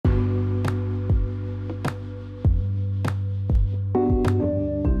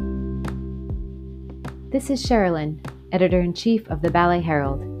This is Sherilyn, Editor-in-Chief of the Ballet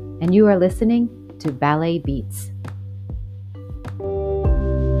Herald, and you are listening to Ballet Beats.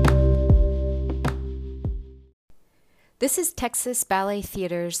 This is Texas Ballet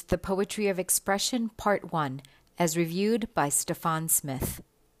Theater's The Poetry of Expression, Part 1, as reviewed by Stefan Smith.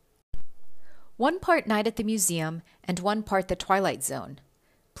 One part Night at the Museum and one part The Twilight Zone.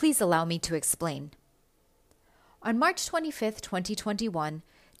 Please allow me to explain. On March 25, 2021,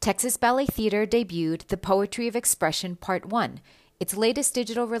 Texas Ballet Theater debuted The Poetry of Expression Part 1, its latest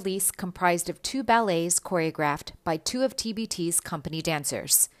digital release comprised of 2 ballets choreographed by 2 of TBT's company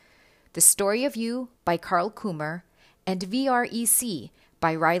dancers. The Story of You by Carl Kummer and VREC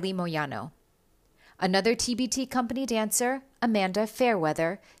by Riley Moyano. Another TBT company dancer, Amanda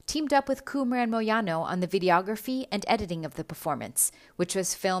Fairweather, teamed up with Kummer and Moyano on the videography and editing of the performance, which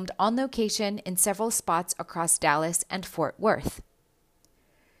was filmed on location in several spots across Dallas and Fort Worth.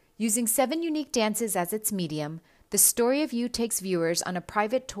 Using 7 unique dances as its medium, The Story of You takes viewers on a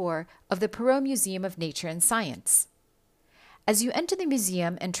private tour of the Perot Museum of Nature and Science. As you enter the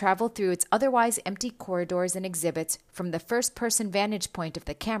museum and travel through its otherwise empty corridors and exhibits from the first-person vantage point of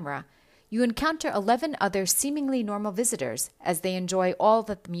the camera, you encounter 11 other seemingly normal visitors as they enjoy all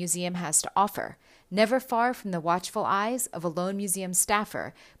that the museum has to offer, never far from the watchful eyes of a lone museum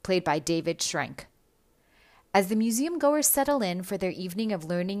staffer, played by David Schrenk. As the museum goers settle in for their evening of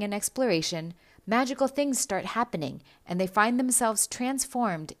learning and exploration, magical things start happening, and they find themselves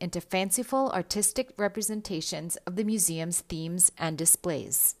transformed into fanciful artistic representations of the museum's themes and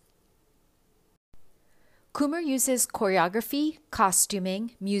displays. Kummer uses choreography,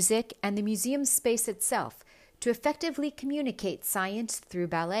 costuming, music, and the museum's space itself to effectively communicate science through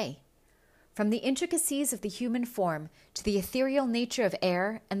ballet. From the intricacies of the human form to the ethereal nature of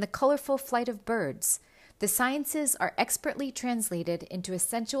air and the colorful flight of birds, the sciences are expertly translated into a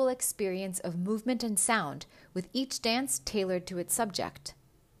sensual experience of movement and sound, with each dance tailored to its subject.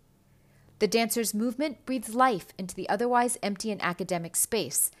 The dancer's movement breathes life into the otherwise empty and academic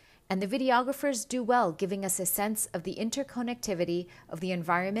space, and the videographers do well giving us a sense of the interconnectivity of the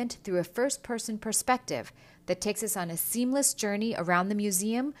environment through a first-person perspective that takes us on a seamless journey around the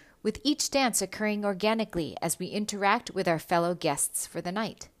museum, with each dance occurring organically as we interact with our fellow guests for the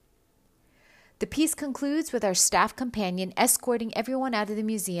night. The piece concludes with our staff companion escorting everyone out of the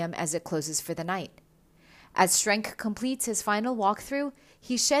museum as it closes for the night. As Schrenk completes his final walkthrough,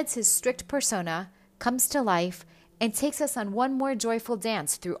 he sheds his strict persona, comes to life, and takes us on one more joyful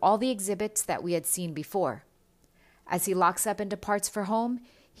dance through all the exhibits that we had seen before. As he locks up and departs for home,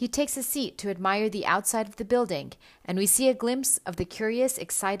 he takes a seat to admire the outside of the building, and we see a glimpse of the curious,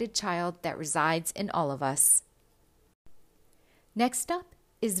 excited child that resides in all of us. Next up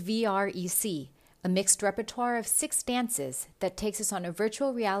is VREC, a mixed repertoire of 6 dances that takes us on a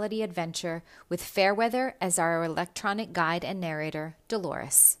virtual reality adventure with Fairweather as our electronic guide and narrator,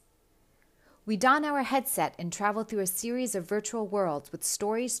 Dolores. We don our headset and travel through a series of virtual worlds with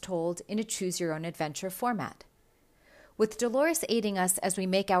stories told in a choose-your-own-adventure format. With Dolores aiding us as we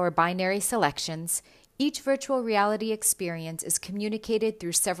make our binary selections, each virtual reality experience is communicated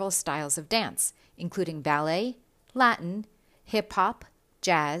through several styles of dance, including ballet, Latin, hip-hop,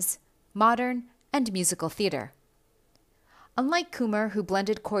 jazz, modern, and musical theater. Unlike Kummer, who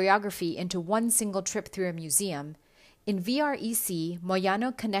blended choreography into one single trip through a museum, in VREC,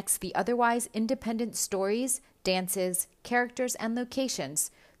 Moyano connects the otherwise independent stories, dances, characters, and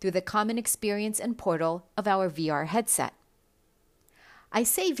locations through the common experience and portal of our VR headset. I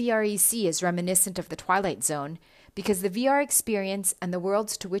say VREC is reminiscent of The Twilight Zone because the VR experience and the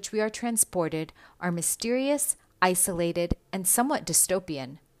worlds to which we are transported are mysterious, isolated, and somewhat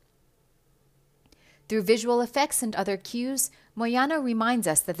dystopian. Through visual effects and other cues, Moyano reminds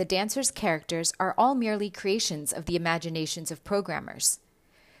us that the dancers' characters are all merely creations of the imaginations of programmers.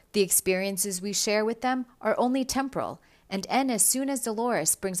 The experiences we share with them are only temporal and end as soon as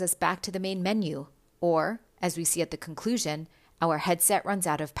Dolores brings us back to the main menu, or, as we see at the conclusion, our headset runs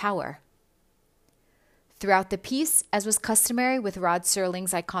out of power. Throughout the piece, as was customary with Rod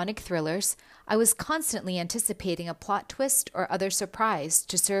Serling's iconic thrillers, I was constantly anticipating a plot twist or other surprise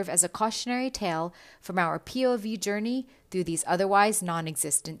to serve as a cautionary tale from our POV journey through these otherwise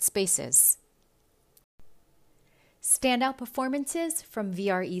non-existent spaces. Standout performances from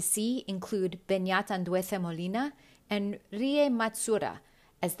VREC include Beñat Andueza Molina and Rie Matsura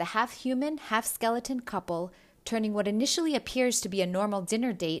as the half-human, half-skeleton couple turning what initially appears to be a normal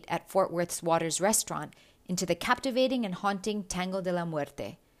dinner date at Fort Worth's Waters restaurant into the captivating and haunting Tango de la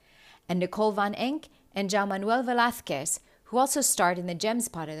Muerte, and Nicole Van Enck and João Manuel Velázquez, who also starred in the Gems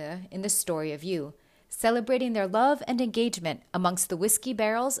Parade in The Story of You, celebrating their love and engagement amongst the whiskey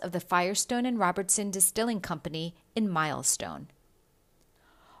barrels of the Firestone and Robertson Distilling Company in Milestone.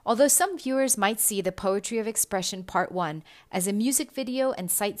 Although some viewers might see the Poetry of Expression Part 1 as a music video and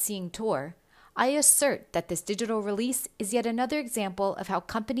sightseeing tour, I assert that this digital release is yet another example of how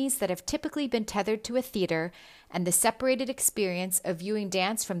companies that have typically been tethered to a theater and the separated experience of viewing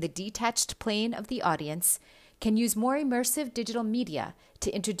dance from the detached plane of the audience can use more immersive digital media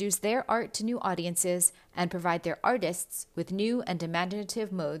to introduce their art to new audiences and provide their artists with new and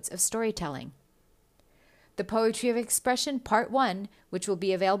imaginative modes of storytelling. The Poetry of Expression Part 1, which will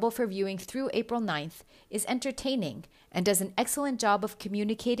be available for viewing through April 9th, is entertaining and does an excellent job of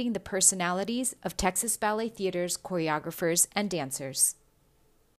communicating the personalities of Texas Ballet Theater's choreographers and dancers.